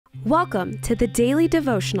Welcome to the Daily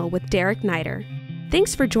Devotional with Derek Neider.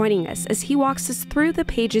 Thanks for joining us as he walks us through the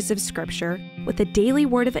pages of Scripture with a daily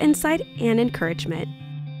word of insight and encouragement.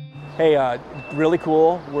 Hey, really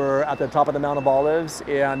cool. We're at the top of the Mount of Olives,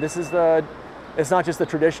 and it's not just the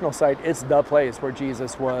traditional site, it's the place where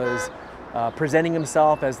Jesus was presenting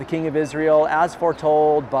himself as the King of Israel, as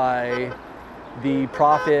foretold by the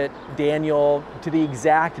prophet Daniel, to the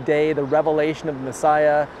exact day, the revelation of the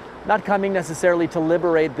Messiah, not coming necessarily to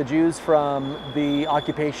liberate the Jews from the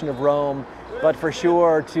occupation of Rome, but for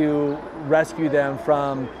sure to rescue them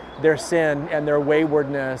from their sin and their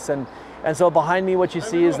waywardness. And so behind me, what you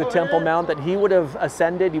see is the Temple Mount that he would have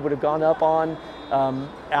ascended, he would have gone up on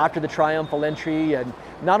after the triumphal entry, and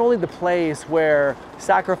not only the place where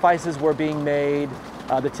sacrifices were being made,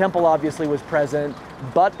 the temple obviously was present,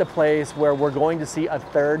 but the place where we're going to see a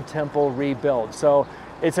third temple rebuilt. So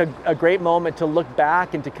it's a great moment to look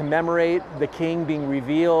back and to commemorate the King being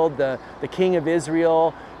revealed, the King of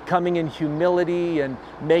Israel coming in humility and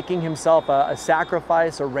making himself a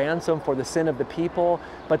sacrifice, a ransom for the sin of the people.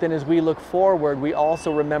 But then as we look forward, we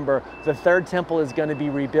also remember the third temple is going to be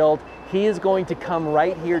rebuilt. He is going to come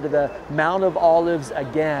right here to the Mount of Olives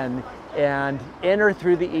again and enter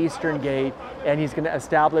through the eastern gate, and he's going to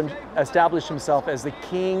establish himself as the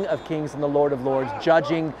King of Kings and the Lord of Lords,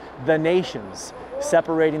 judging the nations,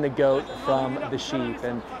 separating the goat from the sheep,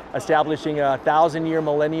 and establishing a 1,000-year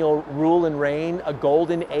millennial rule and reign, a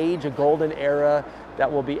golden age, a golden era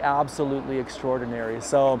that will be absolutely extraordinary.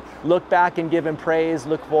 So look back and give him praise,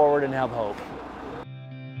 look forward and have hope.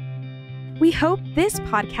 We hope this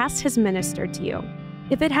podcast has ministered to you.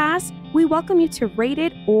 If it has, we welcome you to rate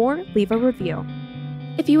it or leave a review.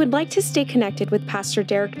 If you would like to stay connected with Pastor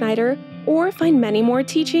Derek Neider or find many more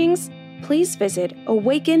teachings, please visit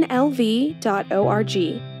awakenlv.org.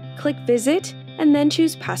 Click Visit and then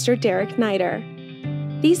choose Pastor Derek Neider.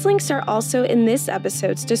 These links are also in this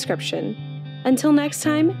episode's description. Until next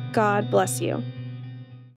time, God bless you.